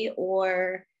specifically,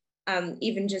 or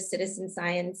even just citizen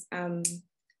science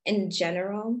in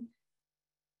general?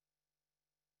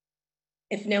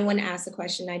 If no one asks a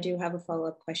question, I do have a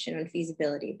follow-up question on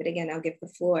feasibility, but again, I'll give the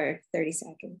floor 30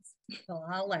 seconds. Well,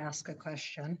 I'll ask a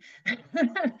question.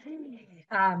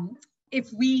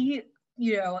 If we,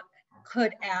 you know,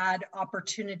 could add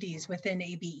opportunities within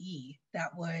ABE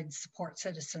that would support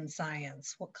citizen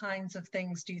science, what kinds of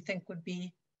things do you think would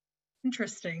be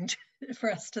interesting for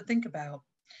us to think about?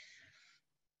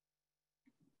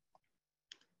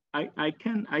 I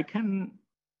can, I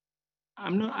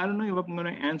don't know if I'm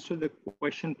going to answer the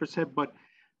question per se,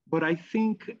 but I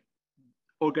think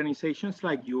organizations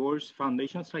like yours,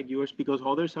 foundations like yours, because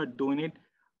others are doing it,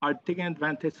 are taking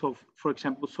advantage of, for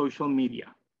example, social media.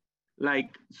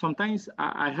 Like sometimes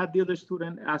I had the other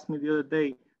student ask me the other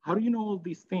day, how do you know all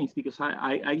these things? Because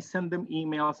I send them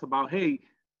emails about, hey,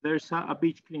 there's a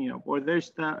beach cleanup, or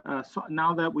there's so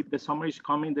now that with the summer is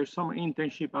coming, there's summer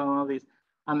internship and all this.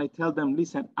 And I tell them,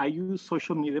 listen, I use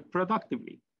social media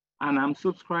productively, and I'm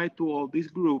subscribed to all these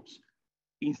groups,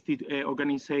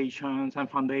 organizations and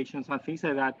foundations and things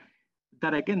like that,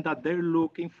 that again, that they're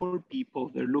looking for people,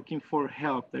 they're looking for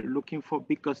help, they're looking for,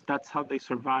 because that's how they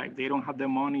survive. They don't have the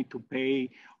money to pay,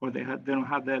 or they don't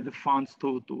have the funds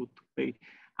to pay.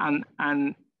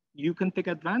 And you can take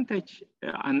advantage,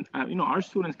 and you know, our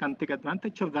students can take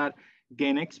advantage of that,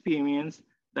 gain experience.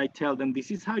 I tell them,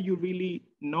 this is how you really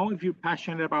know if you're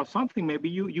passionate about something. Maybe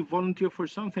you volunteer for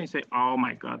something and say, oh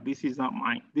my God, this is not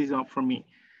mine, this is not for me.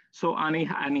 So, and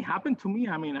it happened to me.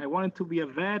 I mean, I wanted to be a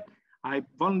vet. I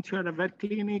volunteered at a vet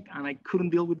clinic, and I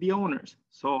couldn't deal with the owners.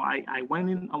 So I went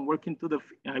in and work in the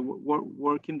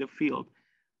field.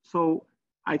 So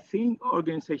I think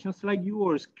organizations like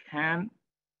yours can,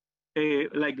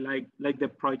 like the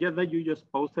project that you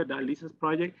just posted, Lisa's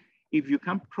project, if you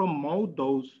can promote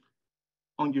those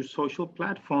on your social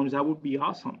platforms, that would be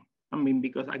awesome. I mean,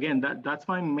 because again, that's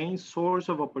my main source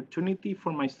of opportunity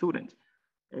for my students.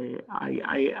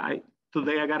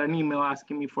 Today I got an email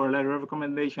asking me for a letter of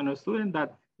recommendation of a student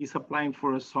that is applying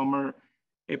for a summer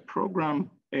program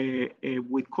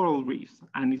with coral reefs.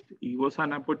 And it was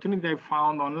an opportunity I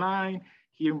found online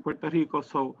here in Puerto Rico.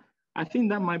 So I think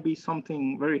that might be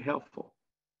something very helpful.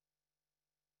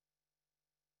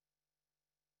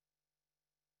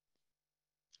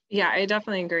 Yeah, I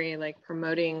definitely agree. Like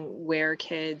promoting where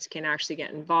kids can actually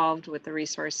get involved with the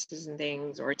resources and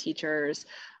things, or teachers,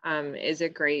 is a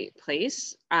great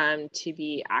place to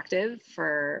be active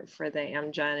for the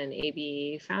Amgen and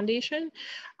ABE Foundation.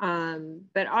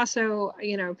 But also,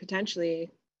 you know,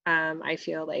 potentially, I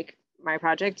feel like my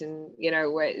project and, you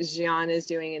know, what Gian is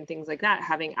doing and things like that,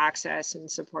 having access and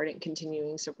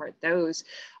continuing support those,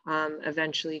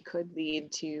 eventually could lead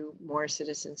to more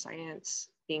citizen science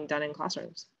being done in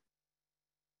classrooms.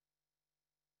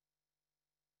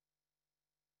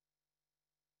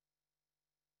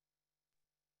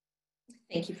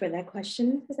 Thank you for that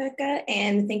question, Rebecca,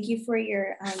 and thank you for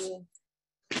your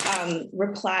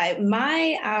reply.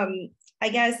 I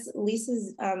guess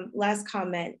Lisa's last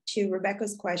comment to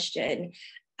Rebecca's question,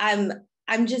 I'm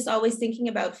just always thinking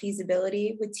about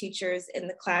feasibility with teachers in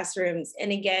the classrooms.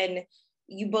 And again,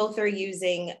 you both are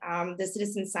using the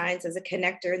citizen science as a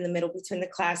connector in the middle between the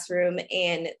classroom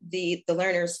and the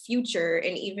learner's future,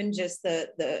 and even just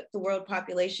the world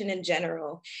population in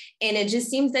general. And it just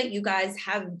seems that you guys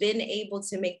have been able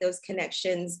to make those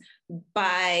connections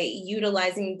by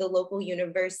utilizing the local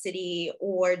university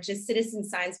or just citizen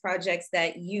science projects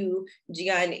that you,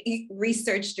 Gian,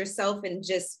 researched yourself and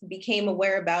just became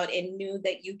aware about and knew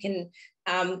that you can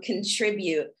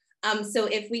contribute. So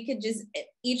if we could just,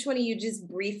 each one of you just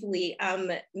briefly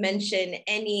mention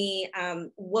any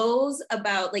woes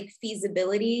about like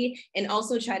feasibility, and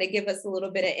also try to give us a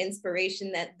little bit of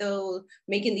inspiration that though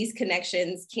making these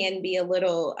connections can be a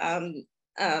little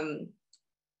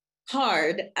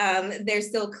hard, they're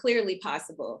still clearly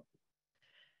possible.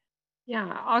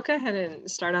 Yeah, I'll go ahead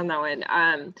and start on that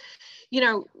one. You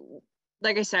know,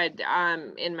 like I said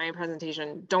in my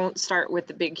presentation, don't start with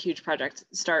the big, huge project.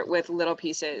 Start with little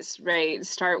pieces, right?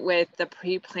 Start with the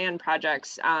pre-planned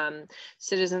projects.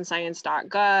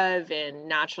 Citizenscience.gov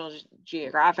and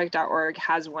naturalgeographic.org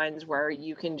has ones where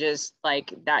you can just,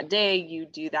 like, that day you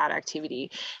do that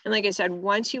activity. And like I said,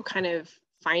 once you kind of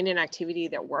find an activity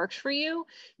that works for you,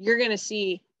 you're going to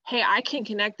see, hey, I can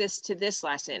connect this to this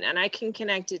lesson, and I can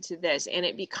connect it to this. And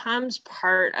it becomes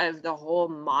part of the whole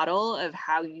model of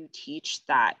how you teach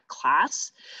that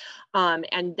class.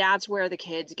 And that's where the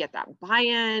kids get that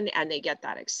buy-in and they get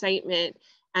that excitement,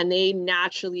 and they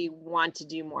naturally want to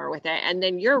do more with it. And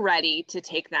then you're ready to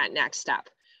take that next step,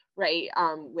 right,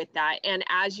 with that. And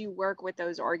as you work with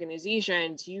those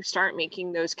organizations, you start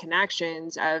making those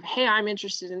connections of, hey, I'm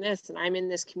interested in this and I'm in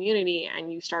this community,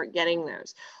 and you start getting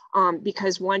those.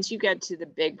 Because once you get to the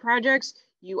big projects,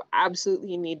 you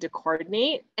absolutely need to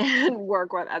coordinate and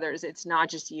work with others. It's not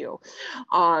just you.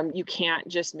 You can't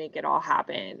just make it all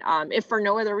happen. If for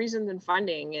no other reason than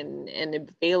funding and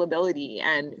availability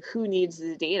and who needs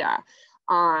the data.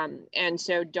 And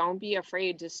so don't be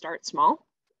afraid to start small.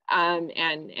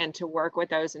 And to work with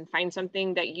those and find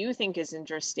something that you think is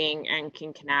interesting and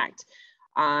can connect.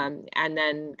 and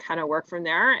then kind of work from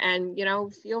there. And, you know,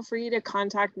 feel free to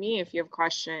contact me if you have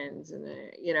questions. And,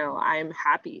 you know, I'm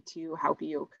happy to help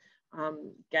you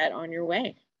get on your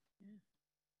way.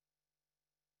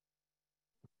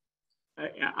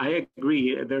 I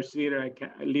agree. There's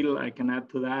little I can add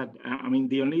to that. I mean,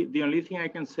 the only thing I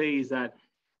can say is that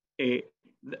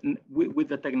with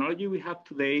the technology we have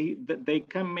today, that they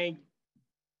can make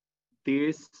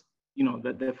this, you know,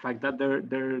 the fact that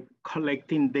they're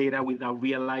collecting data without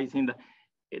realizing that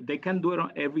they can do it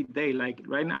on every day. Like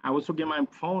right now, I was looking at my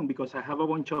phone because I have a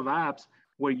bunch of apps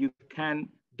where you can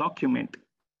document.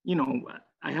 You know,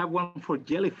 I have one for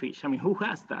jellyfish. I mean, who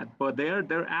has that? But there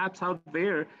are apps out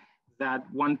there that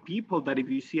want people that if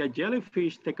you see a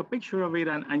jellyfish, take a picture of it,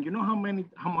 and you know how many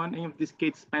of these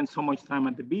kids spend so much time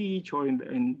at the beach or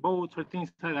in boats or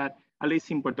things like that, at least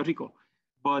in Puerto Rico.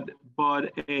 But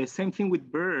same thing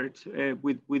with birds,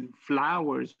 with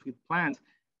flowers, with plants,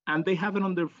 and they have it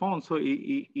on their phone. So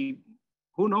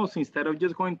who knows, instead of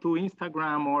just going to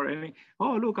Instagram or any,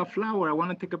 oh, look, a flower, I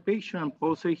want to take a picture and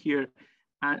post it here.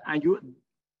 And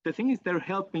the thing is, they're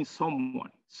helping someone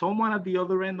at the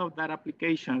other end of that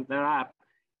application, their app,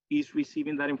 is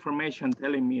receiving that information,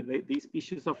 telling me that this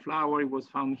species of flower was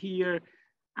found here,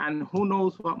 and who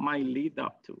knows what might lead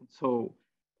up to. So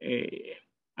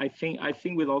I think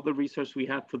with all the research we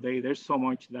have today, there's so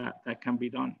much that can be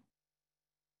done.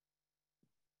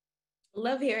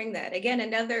 Love hearing that. Again,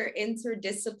 another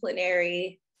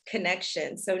interdisciplinary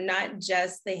connection. So not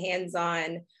just the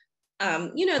hands-on,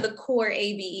 you know, the core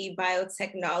ABE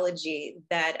biotechnology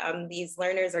that these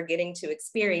learners are getting to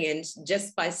experience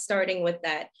just by starting with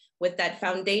that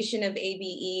foundation of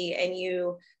ABE, and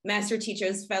you master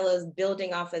teachers, fellows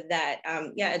building off of that.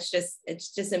 Yeah, it's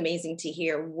just amazing to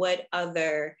hear what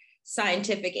other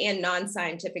scientific and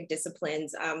non-scientific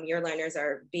disciplines your learners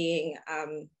are being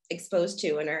exposed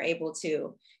to and are able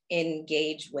to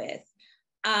engage with.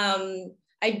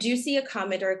 I do see a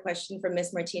comment or a question from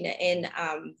Ms. Martina in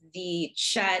the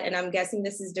chat, and I'm guessing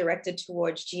this is directed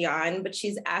towards Gian, but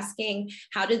she's asking,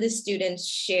 how do the students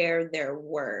share their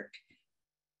work?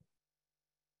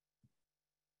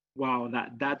 Wow,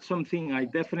 that's something I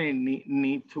definitely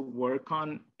need to work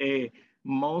on.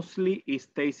 Mostly it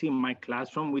stays in my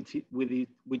classroom, which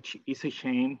is a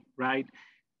shame, right?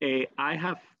 I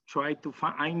have tried to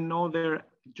find, I know there are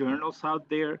journals out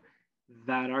there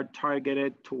that are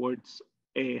targeted towards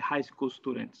high school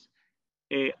students.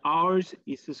 Ours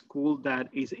is a school that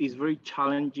is very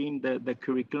challenging. The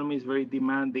curriculum is very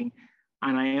demanding.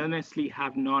 And I honestly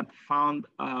have not found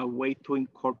a way to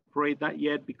incorporate that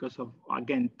yet because of,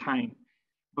 again, time.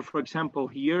 But for example,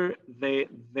 here they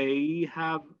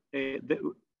have,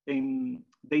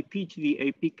 they teach the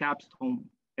AP Capstone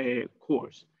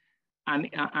course. And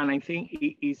I think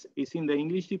it's in the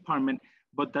English department,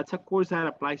 but that's a course that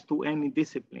applies to any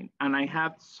discipline. And I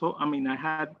had,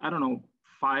 I don't know,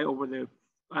 5 over the,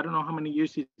 I don't know how many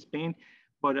years it's been,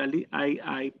 but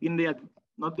I in the,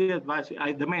 not the advisor,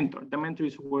 the mentor. The mentor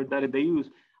is a word that they use.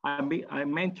 I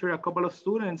mentor a couple of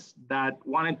students that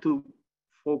wanted to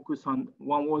focus on,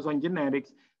 one was on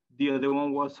genetics, the other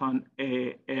one was on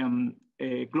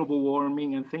global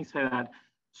warming and things like that.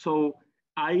 So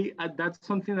that's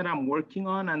something that I'm working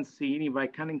on and seeing if I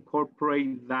can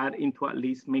incorporate that into at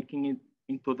least making it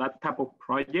into that type of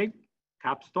project,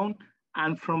 capstone.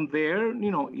 And from there, you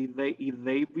know, if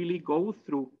they really go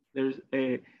through, there's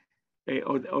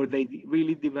or they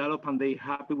really develop and they're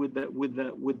happy with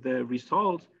the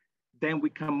results, then we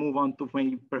can move on to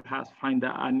maybe perhaps find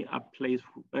a place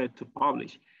to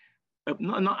publish.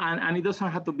 And it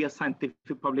doesn't have to be a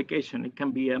scientific publication. It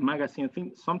can be a magazine,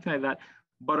 something like that.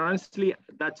 But honestly,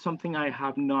 that's something I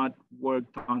have not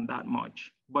worked on that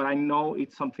much. But I know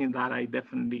it's something that I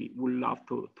definitely would love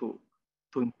to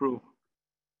improve.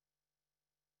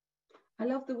 I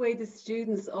love the way the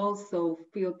students also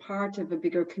feel part of a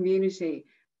bigger community,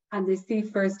 and they see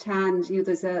firsthand, you know,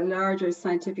 there's a larger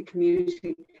scientific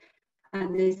community,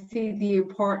 and they see the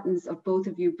importance of both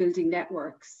of you building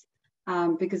networks,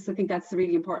 because I think that's a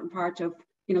really important part of,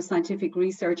 you know, scientific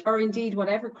research, or indeed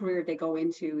whatever career they go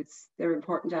into. They're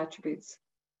important attributes.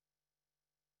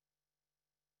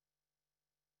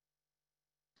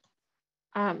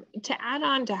 To add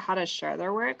on to how to share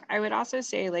their work, I would also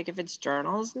say, like, if it's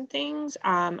journals and things,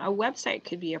 a website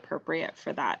could be appropriate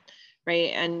for that,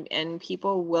 right? And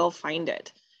people will find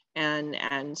it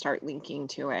and start linking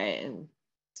to it. And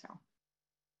so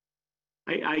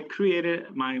I created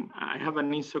I have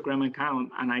an Instagram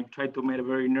account, and I tried to make it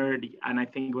very nerdy, and I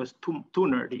think it was too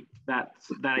nerdy that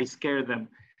I scared them.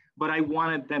 But I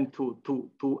wanted them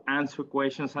to answer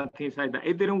questions and things like that.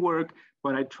 It didn't work,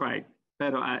 but I tried.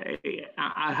 But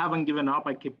I haven't given up.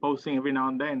 I keep posting every now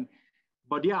and then.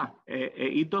 But yeah,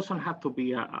 it doesn't have to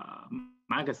be a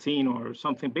magazine or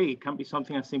something big. It can be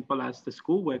something as simple as the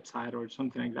school website or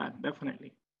something like that,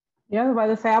 definitely. Yeah, I was about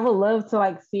to say, I would love to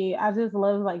like see, I just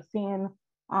love like seeing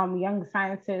young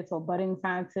scientists or budding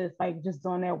scientists like just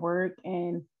doing their work.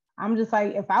 And I'm just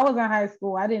like, if I was in high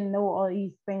school, I didn't know all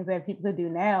these things that people could do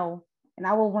now, and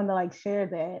I would want to like share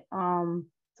that.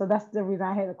 So that's the reason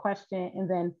I had a question. And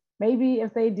then maybe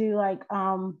if they do like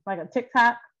a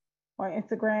TikTok or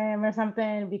Instagram or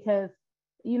something, because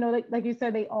you know, like you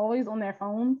said, they always on their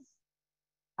phones.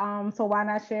 So why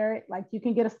not share it? Like you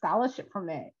can get a scholarship from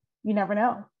that. You never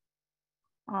know.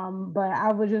 But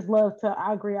I would just love to,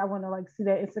 I agree, I want to like see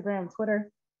that Instagram, Twitter,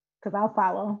 because I'll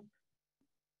follow.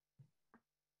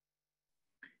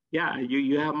 Yeah,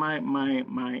 you have my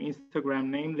Instagram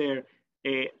name there,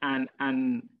 and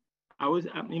I was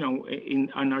you know,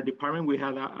 in our department we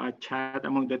had a chat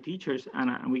among the teachers,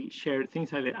 and we shared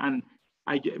things like that. And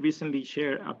I recently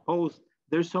shared a post.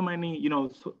 There's so many, you know,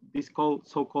 these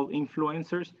so-called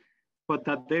influencers, but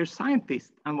that they're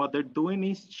scientists, and what they're doing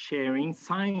is sharing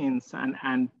science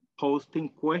and posting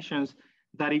questions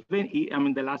that even, I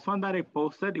mean, the last one that I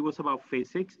posted, it was about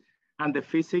physics, and the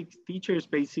physics teachers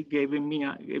basically gave me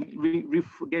a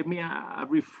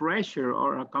refresher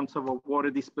or a concept of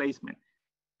water displacement.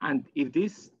 And if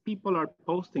these people are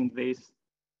posting this,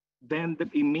 then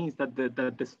it means that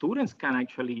the students can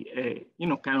actually, you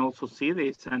know, can also see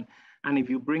this. And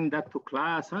if you bring that to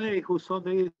class, hey, who saw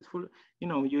this? You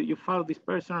know, you follow this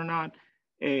person or not?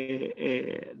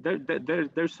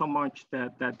 There's so much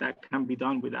that can be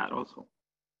done with that also.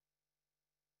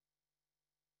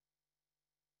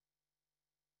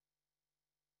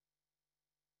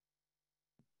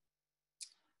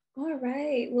 All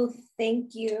right. Well,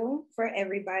 thank you for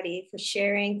everybody for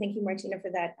sharing. Thank you, Martina, for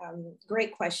that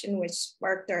great question, which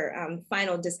sparked our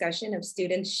final discussion of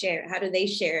students share. How do they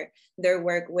share their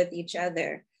work with each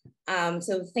other?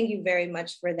 So thank you very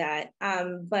much for that.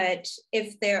 But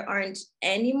if there aren't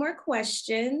any more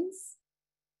questions,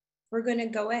 we're going to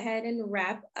go ahead and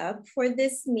wrap up for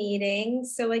this meeting.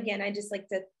 So again, I'd just like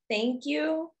to thank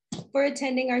you for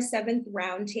attending our 7th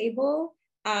roundtable.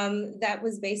 That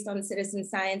was based on citizen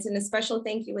science, and a special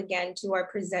thank you again to our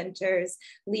presenters,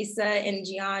 Lisa and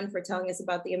Gian, for telling us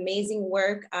about the amazing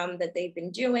work that they've been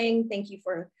doing. Thank you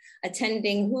for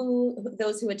attending,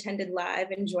 those who attended live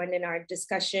and joined in our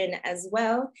discussion as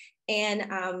well. And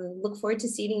look forward to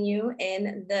seeing you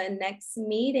in the next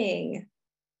meeting.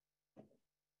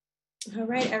 All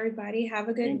right, everybody, have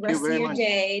a good rest of your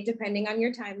day, depending on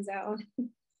your time zone.